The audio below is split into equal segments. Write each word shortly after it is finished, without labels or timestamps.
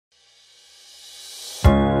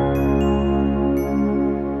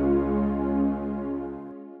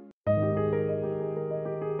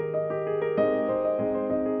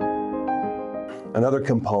Another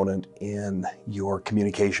component in your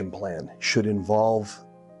communication plan should involve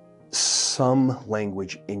some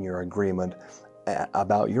language in your agreement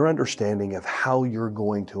about your understanding of how you're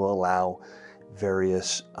going to allow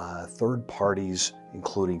various third parties,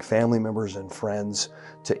 including family members and friends,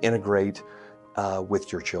 to integrate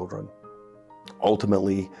with your children.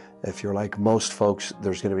 Ultimately, if you're like most folks,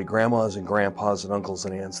 there's going to be grandmas and grandpas and uncles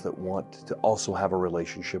and aunts that want to also have a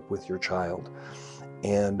relationship with your child.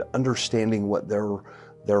 And understanding what their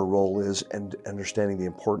role is and understanding the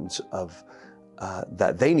importance of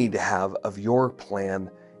that they need to have of your plan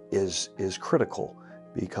is critical,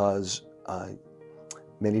 because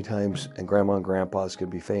many times, and grandma and grandpas can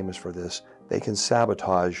be famous for this, they can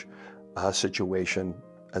sabotage a situation,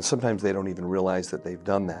 and sometimes they don't even realize that they've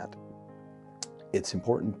done that. It's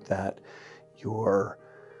important that your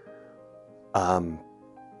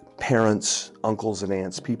parents, uncles and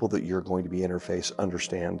aunts, people that you're going to be interface,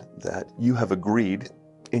 understand that you have agreed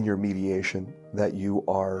in your mediation, that you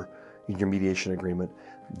are in your mediation agreement,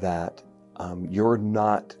 that you're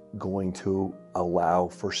not going to allow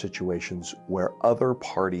for situations where other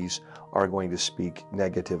parties are going to speak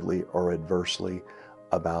negatively or adversely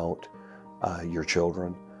about your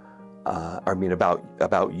children.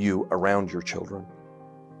 About you around your children.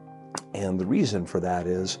 And the reason for that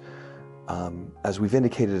is, as we've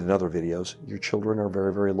indicated in other videos, your children are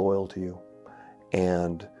very, very loyal to you.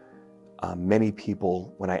 And many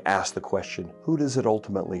people, when I ask the question, who does it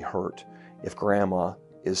ultimately hurt if grandma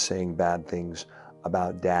is saying bad things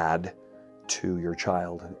about dad to your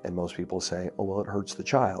child? And most people say, oh, well, it hurts the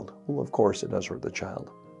child. Well, of course it does hurt the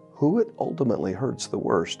child. Who it ultimately hurts the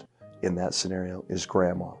worst in that scenario is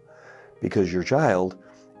grandma, because your child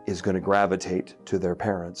is going to gravitate to their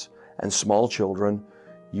parents. And small children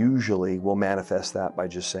usually will manifest that by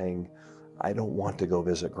just saying, I don't want to go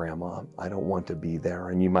visit grandma. I don't want to be there.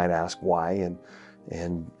 And you might ask why,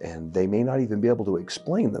 and they may not even be able to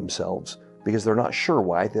explain themselves, because they're not sure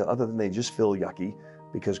why, other than they just feel yucky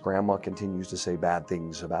because grandma continues to say bad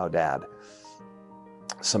things about dad.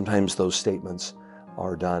 Sometimes those statements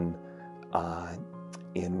are done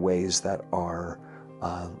in ways that are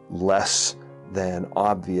less than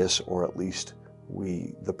obvious, or at least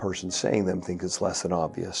the person saying them think it's less than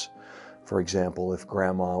obvious. For example, if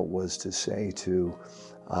grandma was to say to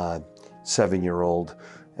a 7-year-old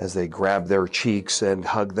as they grab their cheeks and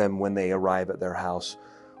hug them when they arrive at their house,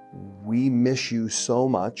 we miss you so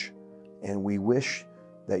much, and we wish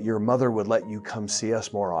that your mother would let you come see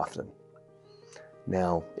us more often.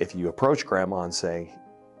 Now, if you approach grandma and say,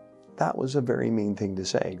 that was a very mean thing to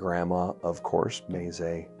say, grandma, of course, may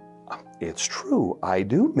say, it's true, I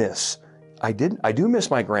do miss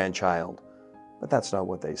my grandchild. But that's not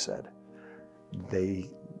what they said. They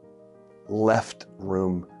left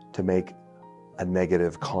room to make a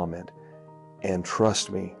negative comment. And trust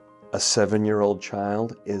me, a 7-year-old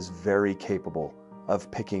child is very capable of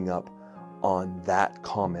picking up on that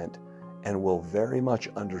comment and will very much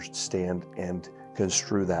understand and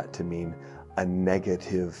construe that to mean a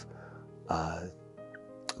negative, that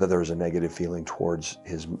there's a negative feeling towards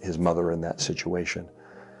his mother in that situation.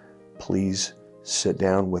 Please sit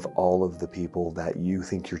down with all of the people that you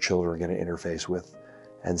think your children are going to interface with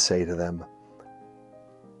and say to them,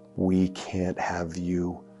 we can't have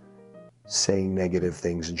you saying negative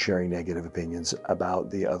things and sharing negative opinions about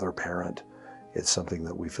the other parent. It's something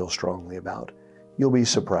that we feel strongly about. You'll be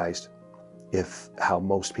surprised how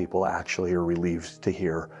most people actually are relieved to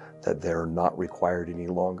hear that they're not required any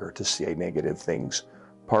longer to say negative things.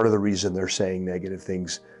 Part of the reason they're saying negative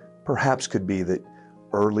things perhaps could be that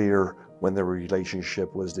earlier, when the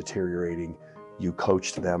relationship was deteriorating, you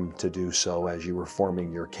coached them to do so as you were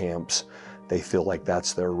forming your camps. They feel like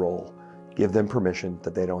that's their role. Give them permission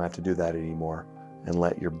that they don't have to do that anymore, and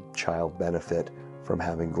let your child benefit from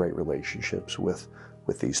having great relationships with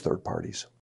these third parties.